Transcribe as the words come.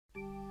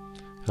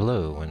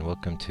Hello and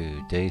welcome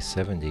to day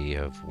 70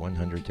 of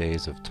 100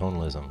 Days of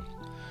Tonalism.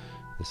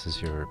 This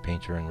is your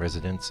painter in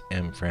residence,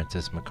 M.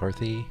 Francis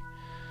McCarthy,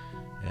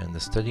 and the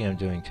study I'm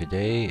doing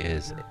today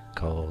is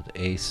called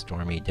A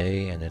Stormy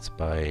Day, and it's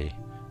by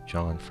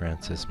John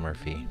Francis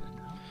Murphy.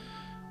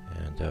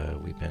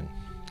 And we've been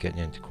getting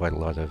into quite a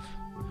lot of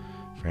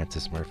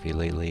Francis Murphy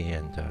lately,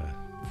 and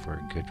for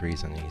a good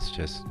reason. He's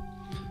just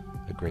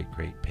a great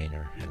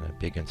painter and a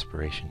big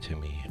inspiration to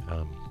me.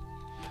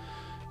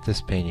 This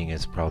painting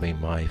is probably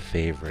my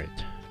favorite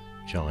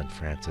John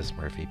Francis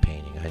Murphy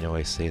painting. I know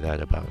I say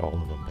that about all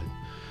of them, but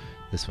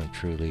this one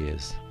truly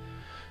is.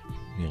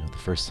 You know, the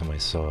first time I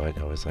saw it,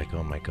 I was like,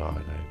 oh my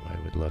God,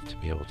 I would love to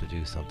be able to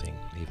do something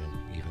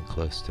even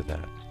close to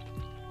that.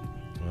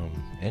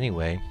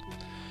 Anyway,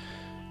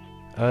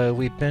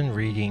 we've been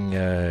reading,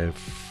 they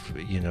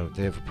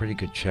have a pretty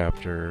good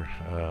chapter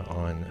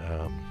on,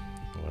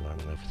 well, I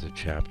don't know if it's a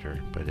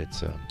chapter, but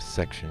it's a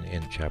section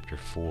in chapter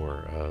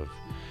 4 of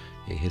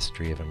A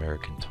History of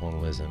American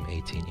Tonalism,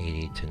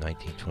 1880 to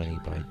 1920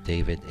 by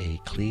David A.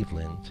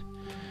 Cleveland.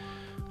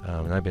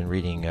 And I've been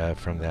reading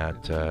from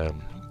that,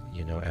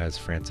 as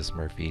Francis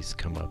Murphy's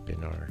come up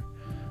in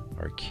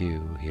our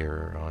queue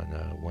here on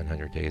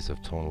 100 Days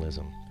of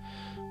Tonalism.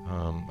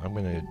 I'm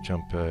going to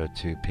jump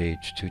to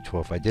page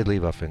 212. I did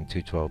leave off in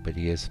 212, but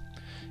he is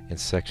in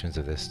sections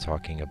of this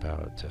talking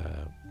about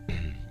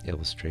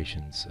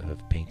illustrations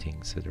of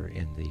paintings that are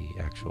in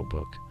the actual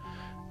book,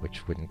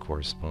 which wouldn't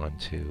correspond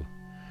to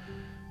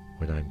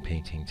what I'm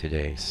painting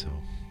today, so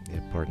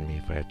pardon me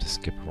if I have to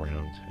skip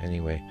around.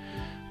 Anyway,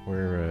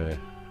 we're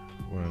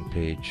on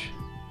page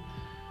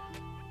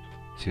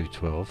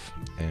 212,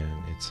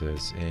 and it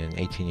says, in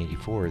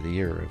 1884, the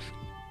year of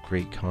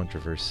great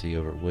controversy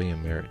over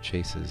William Merritt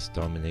Chase's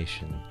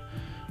domination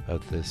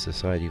of the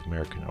Society of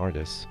American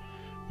Artists,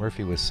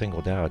 Murphy was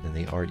singled out in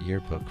the art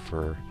yearbook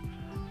for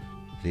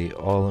the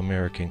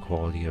all-American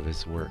quality of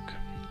his work.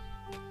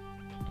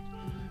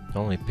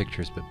 Not only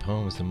pictures, but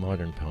poems and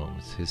modern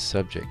poems, his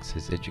subjects,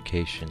 his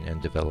education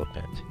and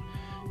development,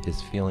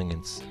 his feeling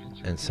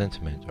and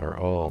sentiment are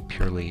all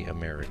purely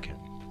American.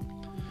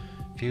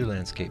 Few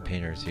landscape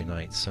painters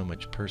unite so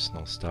much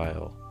personal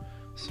style,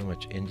 so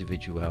much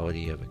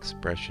individuality of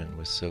expression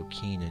with so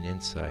keen an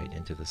insight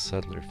into the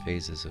subtler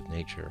phases of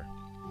nature,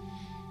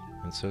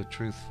 and so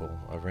truthful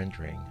a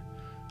rendering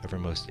of her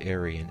most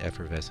airy and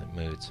effervescent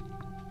moods.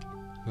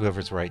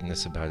 Whoever's writing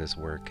this about his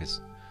work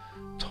is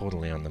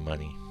totally on the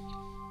money.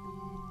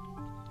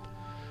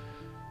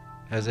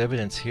 As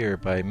evidence here,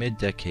 by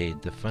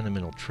mid-decade, the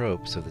fundamental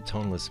tropes of the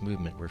tonalist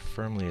movement were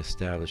firmly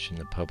established in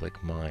the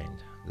public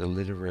mind, the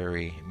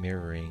literary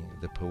mirroring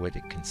the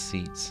poetic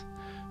conceits,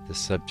 the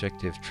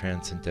subjective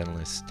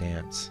transcendentalist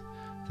stance,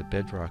 the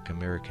bedrock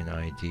American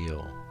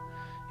ideal.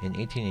 In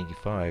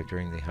 1885,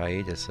 during the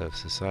hiatus of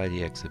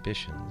society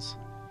exhibitions,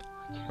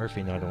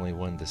 Murphy not only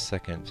won the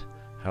second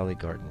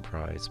Halligarten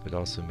Prize, but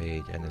also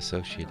made an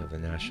associate of the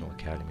National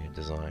Academy of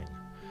Design.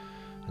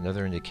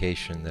 Another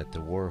indication that the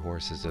war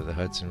horses of the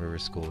Hudson River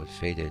School had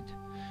faded,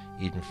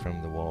 even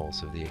from the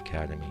walls of the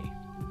academy.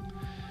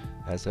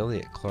 As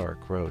Elliott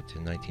Clark wrote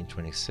in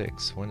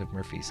 1926, one of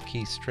Murphy's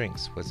key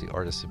strengths was the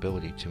artist's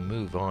ability to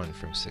move on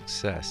from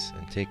success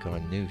and take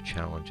on new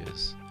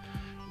challenges.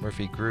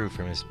 Murphy grew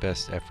from his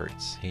best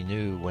efforts. He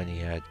knew when he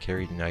had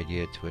carried an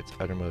idea to its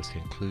uttermost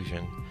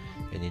conclusion,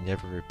 and he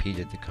never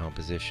repeated the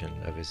composition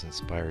of his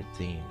inspired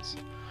themes,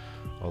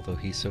 although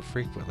he so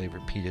frequently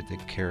repeated the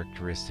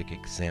characteristic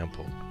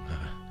example.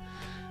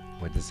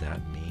 What does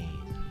that mean?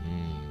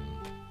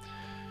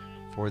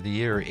 For the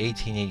year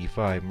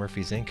 1885,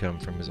 Murphy's income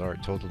from his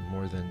art totaled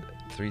more than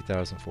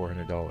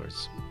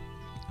 $3,400.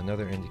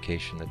 Another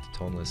indication that the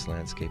tonalist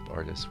landscape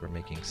artists were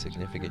making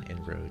significant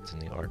inroads in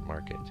the art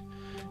market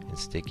and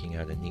staking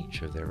out a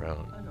niche of their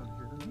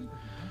own.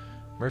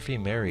 Murphy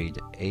married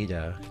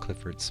Ada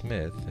Clifford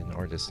Smith, an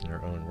artist in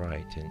her own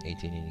right, in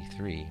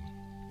 1883.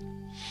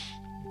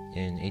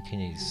 In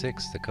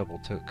 1886, the couple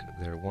took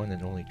their one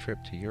and only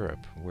trip to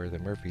Europe, where the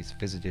Murphys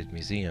visited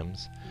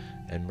museums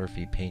and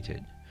Murphy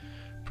painted.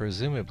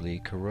 Presumably,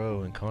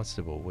 Corot and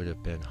Constable would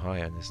have been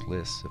high on his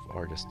list of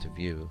artists to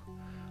view,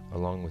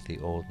 along with the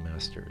old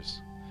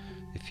masters.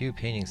 The few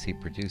paintings he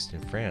produced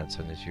in France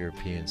on his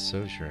European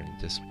sojourn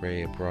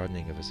display a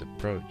broadening of his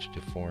approach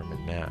to form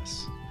and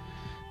mass,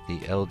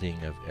 the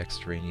elding of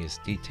extraneous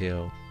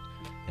detail,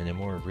 and a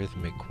more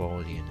rhythmic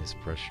quality in his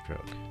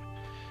brushstroke.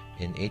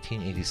 In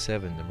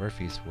 1887, the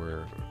Murphys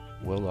were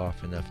well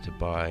off enough to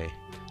buy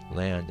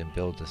land and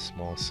build a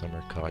small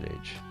summer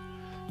cottage.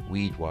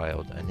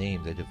 Weedwild, a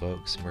name that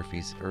evokes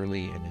Murphy's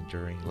early and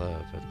enduring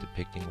love of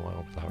depicting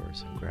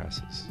wildflowers and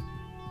grasses.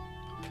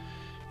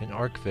 In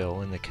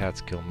Arkville, in the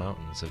Catskill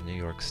Mountains of New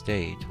York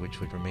State, which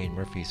would remain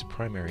Murphy's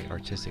primary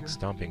artistic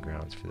stomping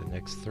grounds for the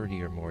next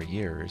 30 or more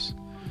years,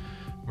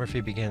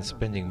 Murphy began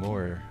spending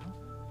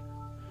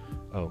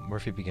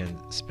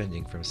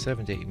from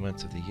 7 to 8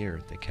 months of the year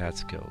at the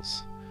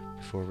Catskills,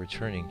 before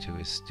returning to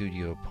his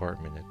studio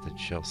apartment at the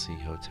Chelsea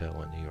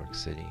Hotel in New York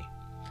City.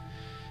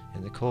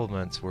 In the cold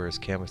months where his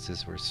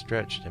canvases were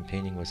stretched and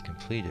painting was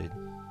completed,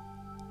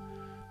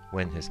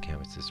 when his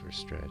canvases were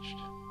stretched.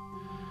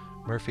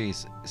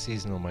 Murphy's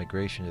seasonal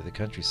migration to the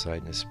countryside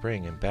in the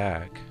spring and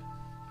back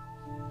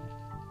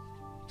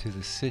to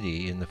the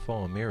city in the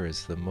fall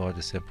mirrors the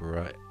modus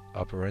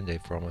operandi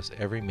for almost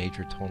every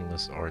major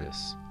tonalist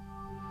artist.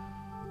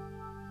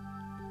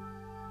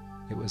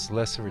 It was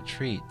less a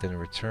retreat than a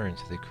return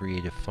to the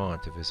creative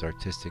font of his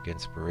artistic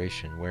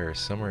inspiration, where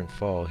summer and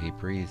fall he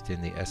breathed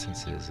in the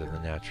essences of the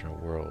natural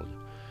world,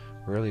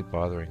 rarely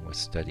bothering with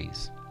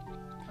studies.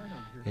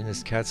 In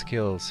his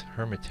Catskills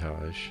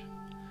hermitage,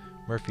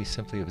 Murphy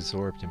simply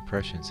absorbed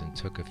impressions and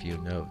took a few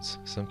notes,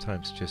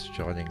 sometimes just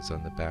jottings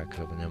on the back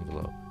of an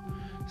envelope,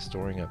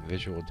 storing up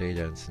visual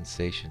data and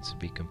sensations to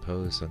be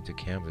composed onto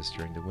canvas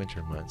during the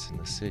winter months in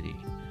the city.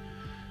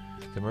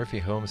 The Murphy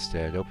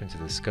homestead, open to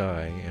the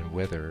sky and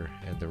weather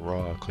and the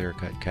raw,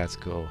 clear-cut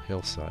Catskill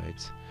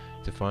hillsides,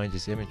 defined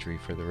his imagery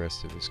for the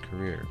rest of his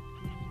career.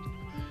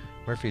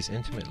 Murphy's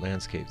intimate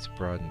landscapes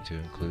broadened to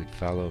include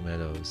fallow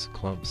meadows,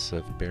 clumps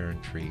of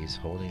barren trees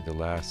holding the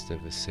last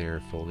of the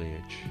sere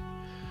foliage,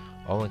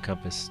 all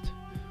encompassed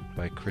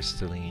by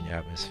crystalline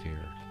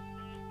atmosphere,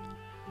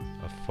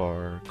 a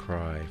far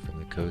cry from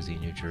the cozy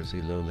New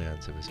Jersey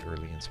lowlands of his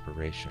early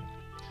inspiration.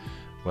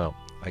 Well,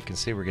 I can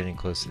see we're getting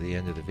close to the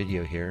end of the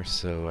video here,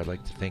 so I'd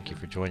like to thank you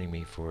for joining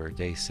me for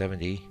day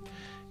 70.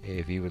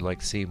 If you would like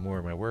to see more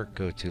of my work,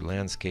 go to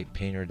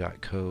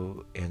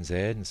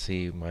landscapepainter.co.nz and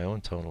see my own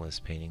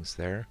tonalist paintings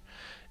there.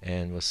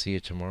 And we'll see you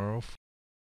tomorrow